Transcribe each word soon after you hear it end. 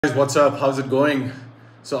Guys, what's up? How's it going?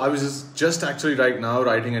 So I was just actually right now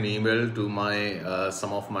writing an email to my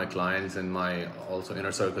some of my clients and my also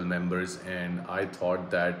inner circle members, and I thought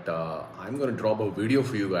that I'm going to drop a video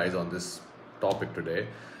for you guys on this topic today.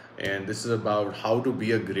 And this is about how to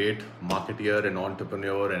be a great marketeer and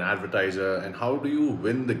entrepreneur and advertiser, and how do you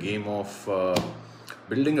win the game of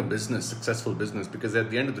building a business, successful business. Because at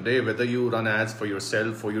the end of the day, whether you run ads for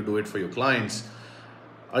yourself or you do it for your clients,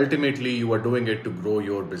 ultimately you are doing it to grow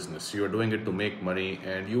your business. You are doing it to make money,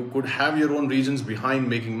 and you could have your own reasons behind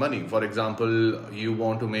making money. For example, you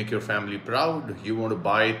want to make your family proud, you want to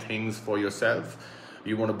buy things for yourself,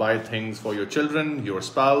 you want to buy things for your children, your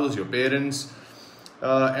spouse, your parents,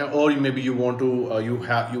 or maybe you want to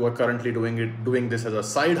you are currently doing this as a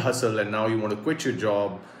side hustle, and now you want to quit your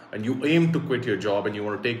job, and you aim to quit your job, and you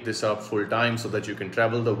want to take this up full time so that you can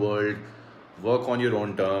travel the world, work on your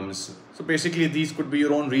own terms. So basically these could be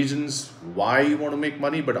your own reasons why you want to make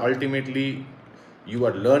money, but ultimately you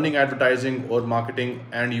are learning advertising or marketing,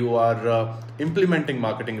 and you are implementing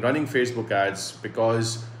marketing, running Facebook ads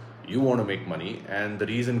because you want to make money, and the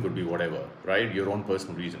reason could be whatever, right? Your own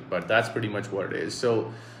personal reason, but that's pretty much what it is.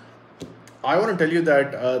 So I want to tell you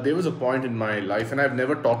that there was a point in my life, and I've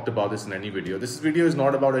never talked about this in any video. This video is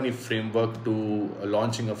not about any framework to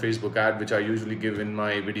launching a Facebook ad, which I usually give in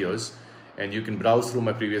my videos. And you can browse through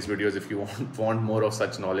my previous videos if you want more of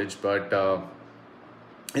such knowledge. But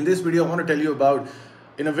in this video, I want to tell you about,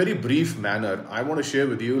 in a very brief manner, I want to share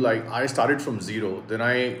with you, like, I started from zero. Then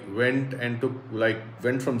I went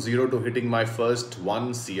from zero to hitting my first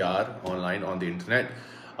 1 CR online on the internet.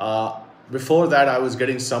 Before that, I was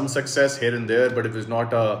getting some success here and there, but it was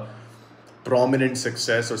not a prominent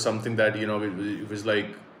success or something that, it was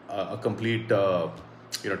like a complete,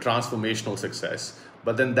 transformational success.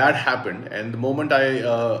 But then that happened, and the moment I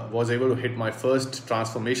was able to hit my first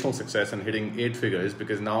transformational success and hitting 8 figures,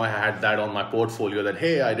 because now I had that on my portfolio that,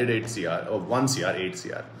 hey, I did 8 CR or 1 CR, 8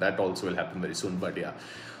 CR. That also will happen very soon, but yeah,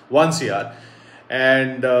 1 CR.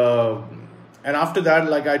 And after that,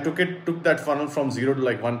 like, I took that funnel from 0 to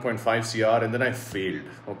like 1.5 CR, and then I failed,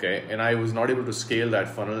 okay? And I was not able to scale that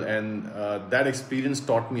funnel, and that experience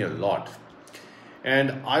taught me a lot.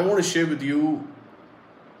 And I want to share with you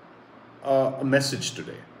a message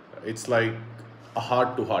today. It's like a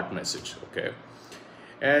heart-to-heart message, okay?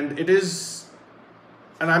 And it is,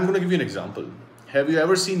 and I'm going to give you an example. Have you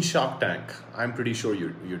ever seen Shark Tank? I'm pretty sure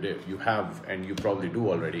you did. You have, and you probably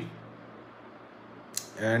do already.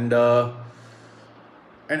 And have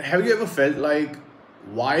you ever felt like,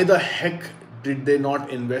 why the heck did they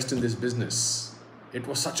not invest in this business? It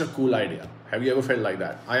was such a cool idea. Have you ever felt like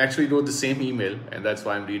that? I actually wrote the same email, and that's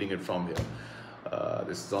why I'm reading it from here.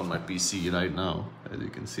 This is on my PC right now, as you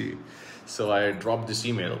can see. So I dropped this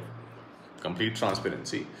email, complete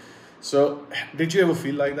transparency. So did you ever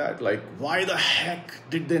feel like that? Like, why the heck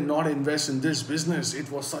did they not invest in this business?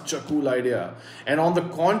 It was such a cool idea. And on the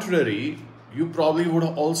contrary, you probably would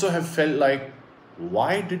also have felt like,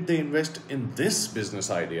 why did they invest in this business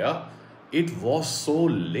idea? It was so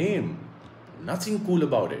lame. Nothing cool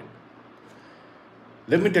about it.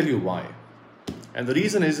 Let me tell you why. And the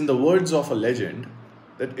reason is, in the words of a legend,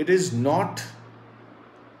 that it is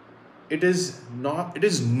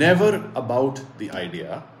never about the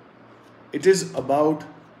idea. It is about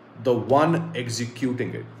the one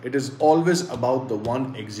executing it. It is always about the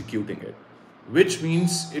one executing it, which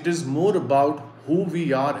means it is more about who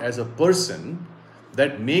we are as a person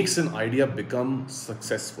that makes an idea become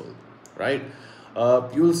successful, right?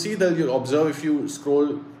 You'll see that, you'll observe if you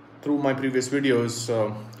scroll through my previous videos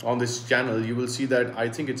on this channel, you will see that I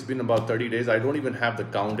think it's been about 30 days. I don't even have the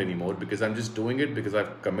count anymore, because I'm just doing it because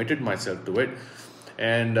I've committed myself to it.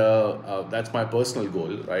 And that's my personal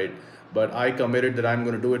goal, right? But I committed that I'm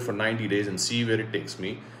going to do it for 90 days and see where it takes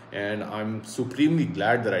me. And I'm supremely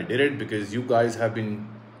glad that I did it, because you guys have been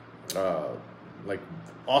like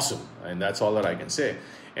awesome. And that's all that I can say.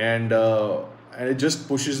 And it just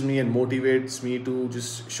pushes me and motivates me to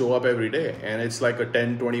just show up every day. And it's like a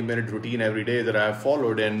 10-20 minute routine every day that I've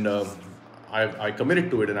followed, and I committed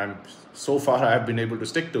to it, and so far I've been able to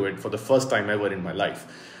stick to it for the first time ever in my life,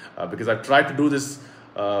 because I've tried to do this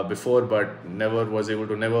before, but never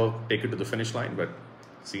take it to the finish line. But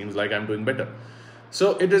seems like I'm doing better.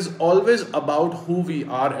 So it is always about who we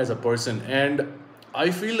are as a person. And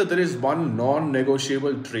I feel that there is one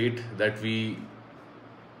non-negotiable trait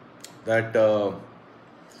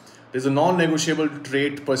there's a non-negotiable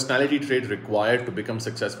personality trait required to become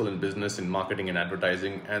successful in business, in marketing and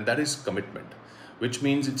advertising, and that is commitment. Which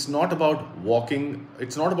means it's not about talking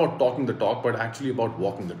the talk, but actually about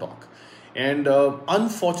walking the talk. And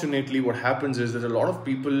unfortunately, what happens is that a lot of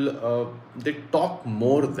people, they talk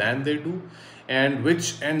more than they do, and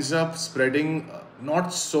which ends up spreading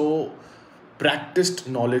not so practiced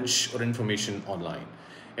knowledge or information online,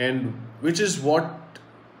 and which is what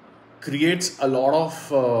creates a lot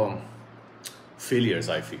of failures,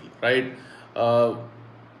 I feel, right? Uh,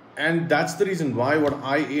 and that's the reason why what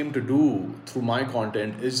I aim to do through my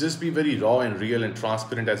content is just be very raw and real and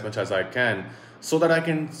transparent as much as I can, so that I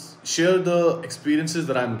can share the experiences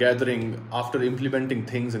that I'm gathering after implementing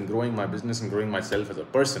things and growing my business and growing myself as a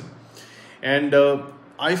person. And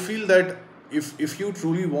I feel that if you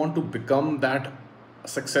truly want to become that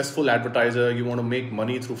successful advertiser, you want to make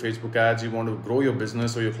money through Facebook ads, you want to grow your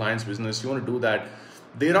business or your client's business, you want to do that,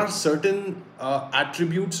 there are certain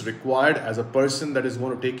attributes required as a person that is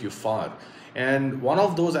going to take you far. And one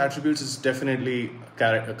of those attributes is definitely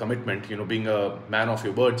commitment, being a man of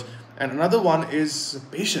your words. And another one is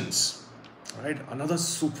patience, right? Another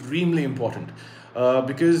supremely important,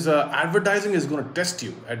 because advertising is going to test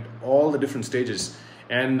you at all the different stages.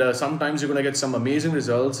 And sometimes you're going to get some amazing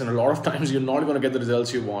results, and a lot of times you're not going to get the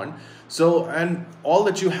results you want. So, and all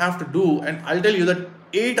that you have to do, and I'll tell you that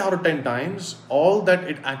 8 out of 10 times, all that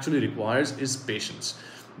it actually requires is patience.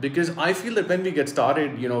 Because I feel that when we get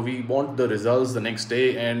started, we want the results the next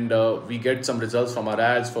day, and we get some results from our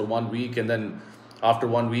ads for 1 week, and then after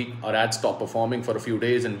 1 week our ads stop performing for a few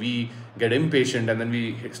days, and we get impatient, and then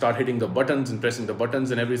we start hitting the buttons and pressing the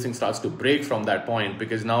buttons, and everything starts to break from that point,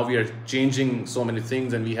 because now we are changing so many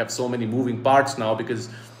things and we have so many moving parts now, because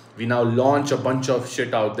we now launch a bunch of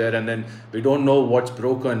shit out there, and then we don't know what's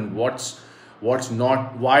broken, what's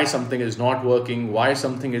not, why something is not working, why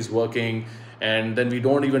something is working. And then we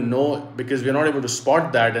don't even know, because we're not able to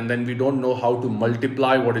spot that, and then we don't know how to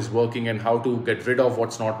multiply what is working and how to get rid of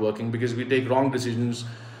what's not working, because we take wrong decisions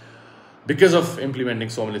because of implementing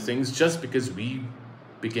so many things, just because we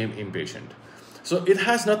became impatient. So it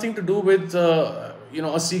has nothing to do with a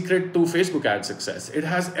secret to Facebook ad success. It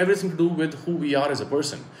has everything to do with who we are as a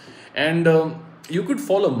person. And you could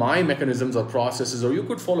follow my mechanisms or processes, or you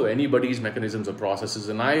could follow anybody's mechanisms or processes,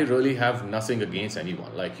 and I really have nothing against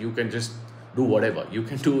anyone. Like, you can just do whatever. You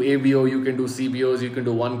can do ABO, you can do CBOs, you can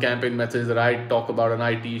do one campaign methods that I talk about and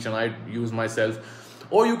I teach and I use myself,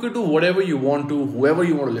 or you could do whatever you want to, whoever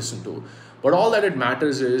you want to listen to. But all that it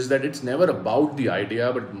matters is that it's never about the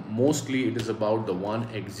idea, but mostly it is about the one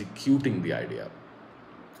executing the idea.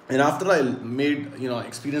 And after I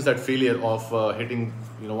experienced that failure of hitting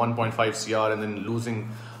 1.5 CR and then losing,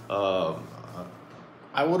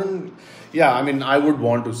 I wouldn't, I would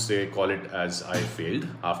want to call it as I failed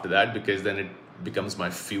after that, because then it becomes my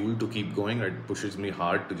fuel to keep going. It pushes me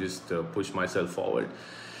hard to just push myself forward.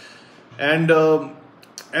 And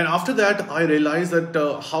after that, I realized that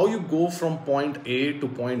how you go from point A to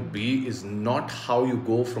point B is not how you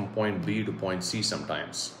go from point B to point C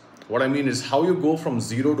sometimes. What I mean is, how you go from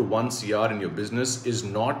 0 to 1 CR in your business is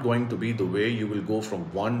not going to be the way you will go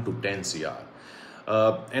from 1 to 10 CR.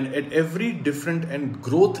 And at every different, and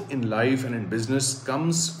growth in life and in business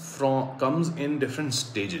comes in different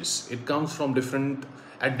stages. It comes from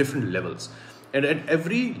at different levels, and at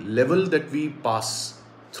every level that we pass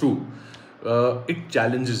through, it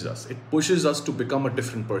challenges us. It pushes us to become a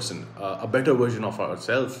different person, a better version of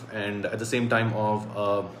ourselves, and at the same time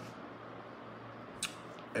of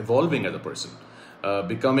evolving as a person,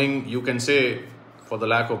 becoming, you can say, for the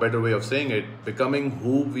lack of a better way of saying it, becoming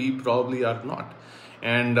who we probably are not.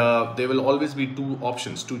 And there will always be two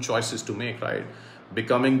options, two choices to make, right?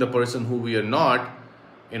 Becoming the person who we are not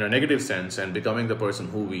in a negative sense, and becoming the person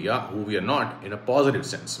who we are not in a positive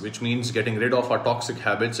sense, which means getting rid of our toxic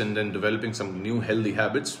habits and then developing some new healthy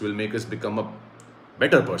habits will make us become a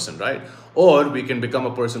better person, right? Or we can become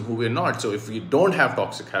a person who we're not. So if we don't have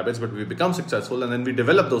toxic habits, but we become successful, and then we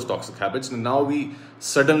develop those toxic habits, and now we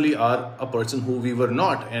suddenly are a person who we were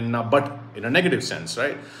not, and but in a negative sense,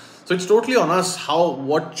 right? So it's totally on us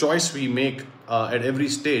what choice we make at every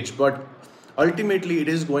stage. But ultimately, it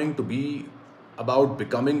is going to be about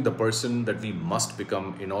becoming the person that we must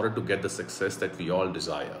become in order to get the success that we all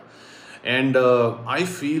desire. And I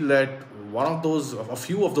feel that a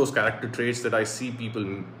few of those character traits that I see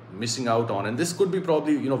people missing out on, and this could be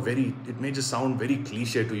probably, it may just sound very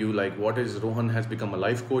cliche to you, like, what is Rohan has become a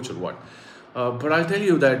life coach or what? But I'll tell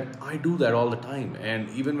you that I do that all the time. And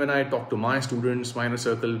even when I talk to my students, my inner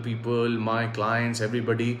circle people, my clients,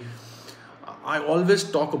 everybody, I always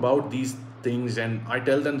talk about these things, and I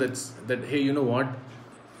tell them that hey, you know what?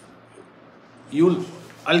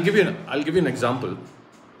 I'll give you an example.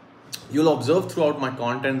 You'll observe throughout my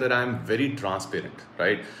content that I'm very transparent,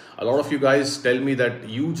 right? A lot of you guys tell me that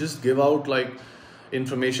you just give out, like,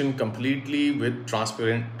 information completely with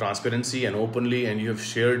transparency and openly, and you have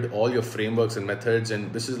shared all your frameworks and methods,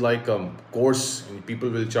 and this is like a course, and people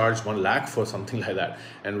will charge 1 lakh for something like that.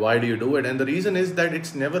 And why do you do it? And the reason is that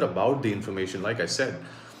it's never about the information. Like I said,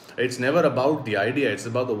 it's never about the idea, it's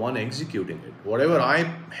about the one executing it. Whatever I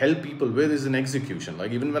help people with is an execution.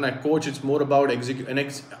 Like even when I coach, it's more about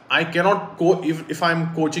I cannot if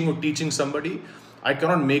I'm coaching or teaching somebody, I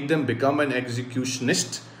cannot make them become an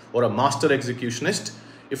executionist or a master executionist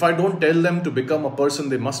if I don't tell them to become a person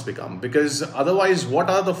they must become. Because otherwise, what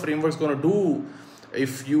are the frameworks going to do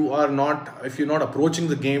if you're not approaching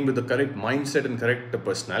the game with the correct mindset and correct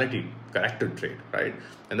personality, character trait, right?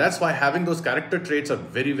 And that's why having those character traits are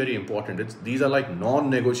very, very important. These are like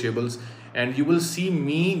non-negotiables, and you will see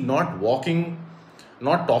me not talking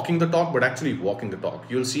the talk, but actually walking the talk.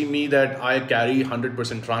 You'll see me that I carry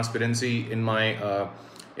 100% transparency in my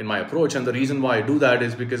approach, and the reason why I do that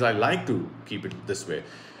is because I like to keep it this way.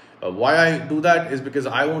 Why I do that is because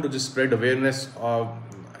I want to just spread awareness,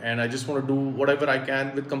 and I just want to do whatever I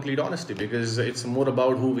can with complete honesty, because it's more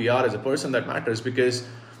about who we are as a person that matters, because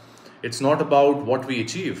it's not about what we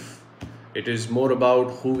achieve. It is more about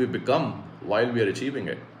who we become while we are achieving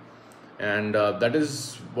it. And that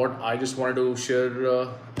is what I just wanted to share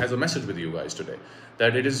as a message with you guys today.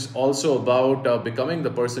 That it is also about becoming the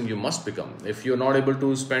person you must become. If you're not able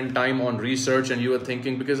to spend time on research and you are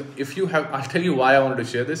thinking, because if you have, I'll tell you why I wanted to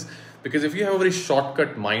share this. Because if you have a very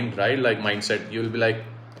shortcut mind, right, like mindset, you'll be like,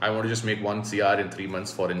 I want to just make 1 CR in 3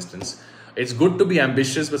 months, for instance. It's good to be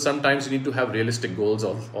ambitious, but sometimes you need to have realistic goals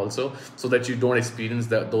also, so that you don't experience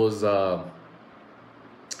those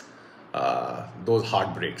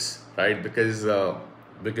heartbreaks, right? Because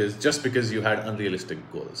because you had unrealistic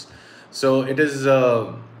goals. So it is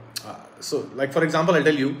so, like for example, I'll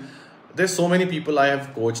tell you, there's so many people I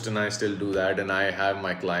have coached, and I still do that, and I have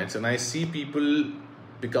my clients, and I see people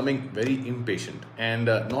becoming very impatient and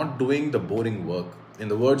not doing the boring work. In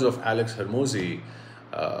the words of Alex Hermosi,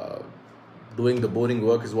 doing the boring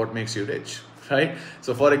work is what makes you rich, right?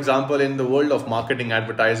 So for example, in the world of marketing,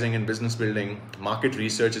 advertising, and business building, market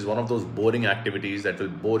research is one of those boring activities that will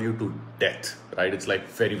bore you to death, right? It's like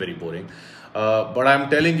very, very boring. But I'm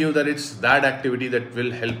telling you that it's that activity that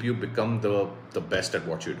will help you become the best at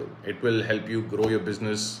what you do. It will help you grow your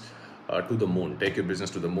business to the moon, take your business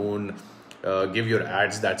to the moon, give your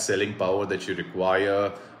ads that selling power that you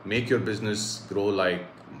require, make your business grow like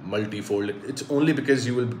multifold. It's only because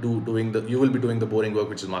you will be doing the boring work,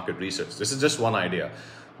 which is market research. This is just one idea.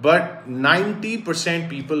 But 90%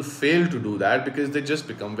 people fail to do that because they just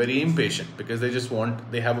become very impatient, because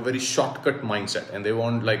they have a very shortcut mindset, and they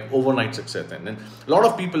want like overnight success. And then a lot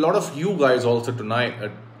of you guys also tonight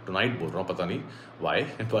bol raha hu, pata nahi why,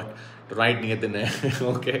 but tonight nahi din hai.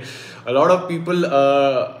 Okay, a lot of people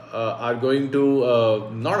are going to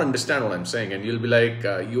not understand what I'm saying, and you'll be like,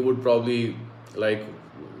 you would probably like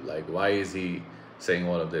why is he saying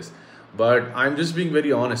all of this? But I'm just being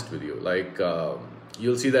very honest with you. Like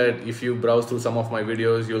you'll see that if you browse through some of my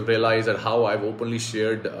videos, you'll realize that how I've openly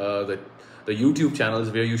shared the YouTube channels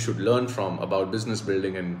where you should learn from about business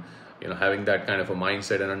building, and having that kind of a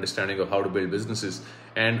mindset and understanding of how to build businesses.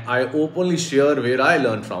 And I openly share where I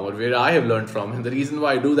learned from, or where I have learned from. And the reason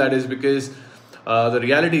why I do that is because the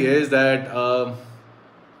reality is that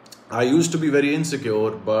I used to be very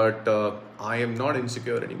insecure, but I am not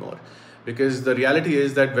insecure anymore. Because the reality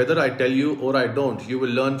is that whether I tell you or I don't, you will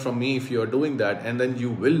learn from me if you are doing that, and then you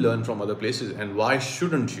will learn from other places. And why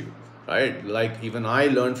shouldn't you, right? Like even I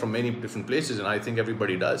learned from many different places, and I think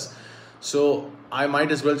everybody does. So I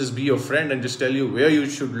might as well just be your friend and just tell you where you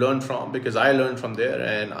should learn from, because I learned from there,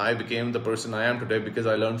 and I became the person I am today because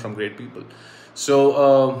I learned from great people.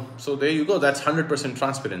 So so there you go. That's 100%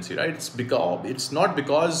 transparency, right? It's not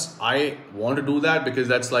because I want to do that, because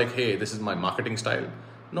that's like, hey, this is my marketing style.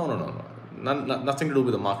 No. Nothing to do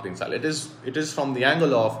with the marketing style. It is from the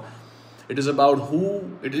angle of, it is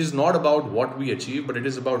not about what we achieve, but it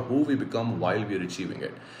is about who we become while we are achieving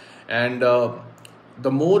it. And the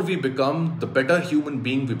more we become, the better human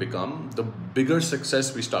being we become, the bigger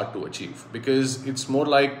success we start to achieve. Because it's more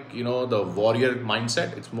like, the warrior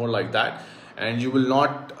mindset. It's more like that. And you will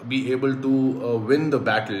not be able to win the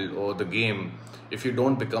battle or the game if you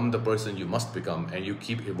don't become the person you must become, and you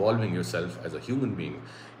keep evolving yourself as a human being.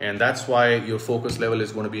 And that's why your focus level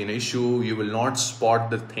is going to be an issue. You will not spot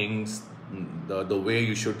the things the way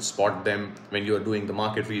you should spot them when you are doing the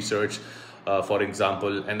market research, for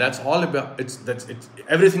example. And that's all about,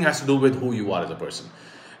 everything has to do with who you are as a person.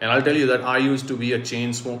 And I'll tell you that I used to be a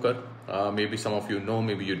chain smoker. Maybe some of you know,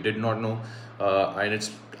 maybe you did not know. And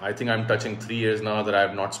I think I'm touching 3 years now that I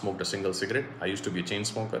have not smoked a single cigarette. I used to be a chain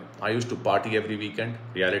smoker. I used to party every weekend.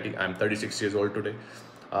 Reality, I'm 36 years old today.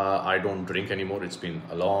 I don't drink anymore. It's been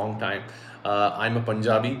a long time. I'm a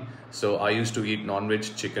Punjabi, so I used to eat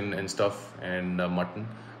non-veg, chicken and stuff, and mutton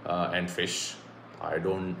and fish. I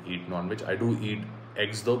don't eat non-veg. I do eat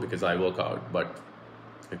eggs though because I work out, but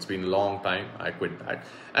it's been a long time. I quit that.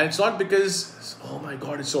 And it's not because, oh my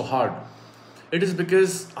God, it's so hard. It is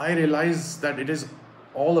because I realize that it is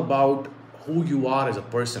all about who you are as a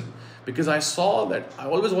person. Because I saw that I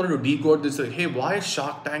always wanted to decode this. Hey, why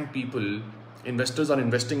Shark Tank people, investors are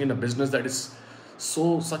investing in a business that is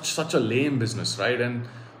such a lame business, right? And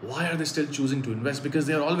why are they still choosing to invest? Because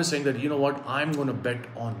they are always saying that, you know what, I'm going to bet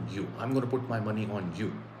on you. I'm going to put my money on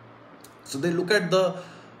you. So they look at the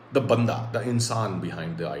banda, the insan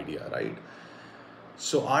behind the idea, right?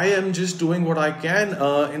 So I am just doing what I can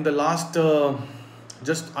in the last,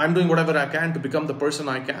 I'm doing whatever I can to become the person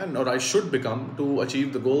I can, or I should become, to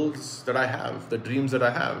achieve the goals that I have, the dreams that I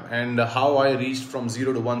have. And how I reached from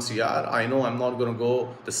 0 to 1 CR, I know I'm not going to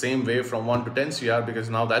go the same way from 1 to 10 CR, because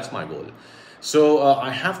now that's my goal. So I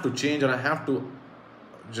have to change, and I have to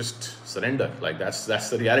just surrender. Like that's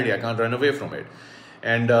the reality. I can't run away from it.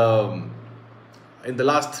 And in the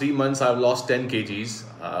last 3 months, I've lost 10 kgs.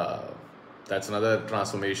 That's another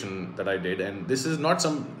transformation that I did. And this is not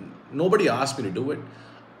nobody asked me to do it.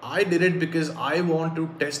 I did it because I want to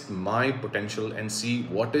test my potential and see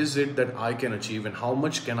what is it that I can achieve and how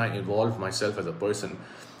much can I evolve myself as a person.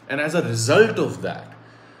 And as a result of that,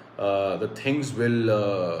 the things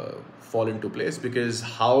will fall into place, because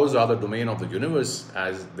hows are the domain of the universe,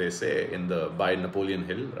 as they say by Napoleon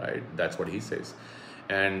Hill, right? That's what he says.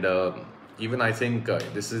 And even I think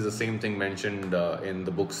this is the same thing mentioned in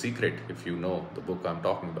the book Secret, if you know the book I'm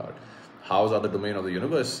talking about. Hows are the domain of the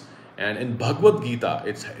universe. And in Bhagavad Gita,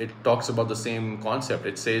 it talks about the same concept.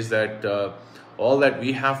 It says that all that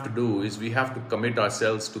we have to do is we have to commit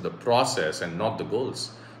ourselves to the process and not the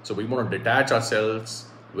goals. So we want to detach ourselves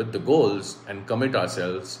with the goals and commit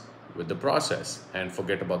ourselves with the process and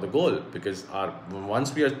forget about the goal, because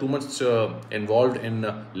once we are too much involved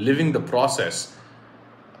in living the process,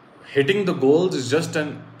 hitting the goals is just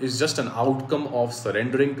an outcome of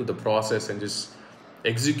surrendering to the process and just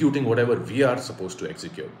executing whatever we are supposed to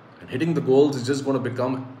execute. And hitting the goals is just going to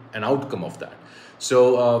become an outcome of that.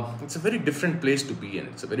 So it's a very different place to be in.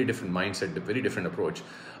 It's a very different mindset, a very different approach.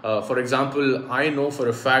 For example, I know for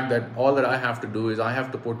a fact that all that I have to do is I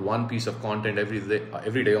have to put one piece of content every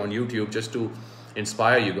day on YouTube, just to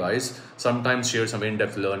inspire you guys, sometimes share some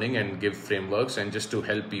in-depth learning and give frameworks, and just to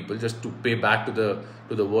help people, just to pay back to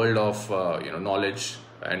the world of knowledge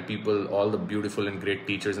and people, all the beautiful and great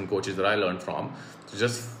teachers and coaches that I learned from. So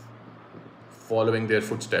just following their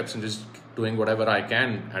footsteps and just doing whatever I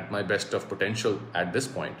can at my best of potential at this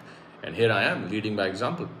point. And here I am, leading by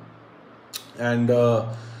example. And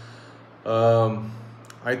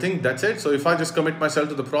I think that's it. So if I just commit myself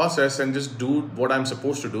to the process and just do what I'm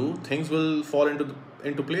supposed to do, things will fall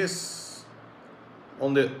into place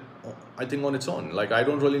on its own. Like, I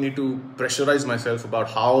don't really need to pressurize myself about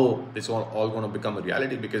how it's all going to become a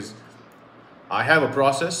reality, because I have a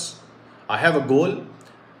process, I have a goal.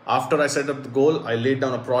 After I set up the goal, I laid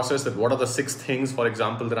down a process that what are the 6 things, for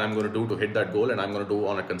example, that I'm going to do to hit that goal, and I'm going to do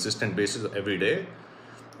on a consistent basis every day.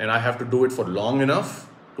 And I have to do it for long enough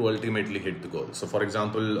to ultimately hit the goal. So for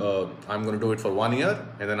example, I'm going to do it for 1 year,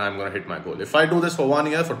 and then I'm going to hit my goal. If I do this for 1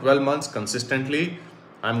 year, for 12 months consistently,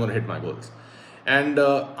 I'm going to hit my goals. And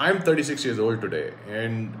I'm 36 years old today,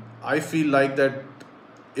 and I feel like that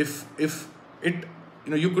if it,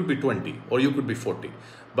 you could be 20 or you could be 40,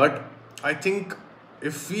 but I think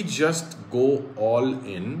if we just go all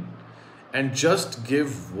in and just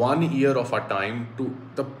give 1 year of our time to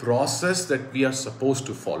the process that we are supposed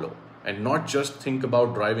to follow, and not just think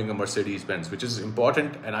about driving a Mercedes-Benz, which is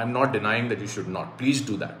important, and I'm not denying that you should not. Please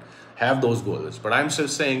do that. Have those goals. But I'm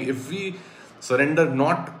just saying, if we surrender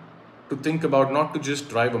not to just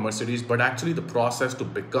drive a Mercedes, but actually the process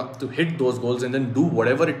to hit those goals, and then do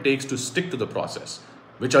whatever it takes to stick to the process,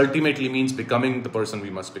 which ultimately means becoming the person we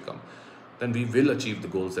must become, then we will achieve the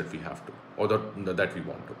goals that we have to, or that we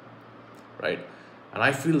want to, right? And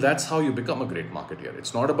I feel that's how you become a great marketeer.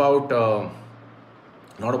 It's not about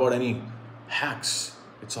any hacks.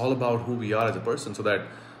 It's all about who we are as a person, so that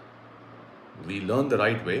we learn the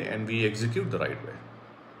right way and we execute the right way.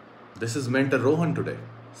 This is Mentor Rohan today,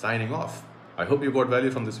 signing off. I hope you got value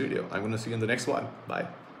from this video. I'm going to see you in the next one. Bye.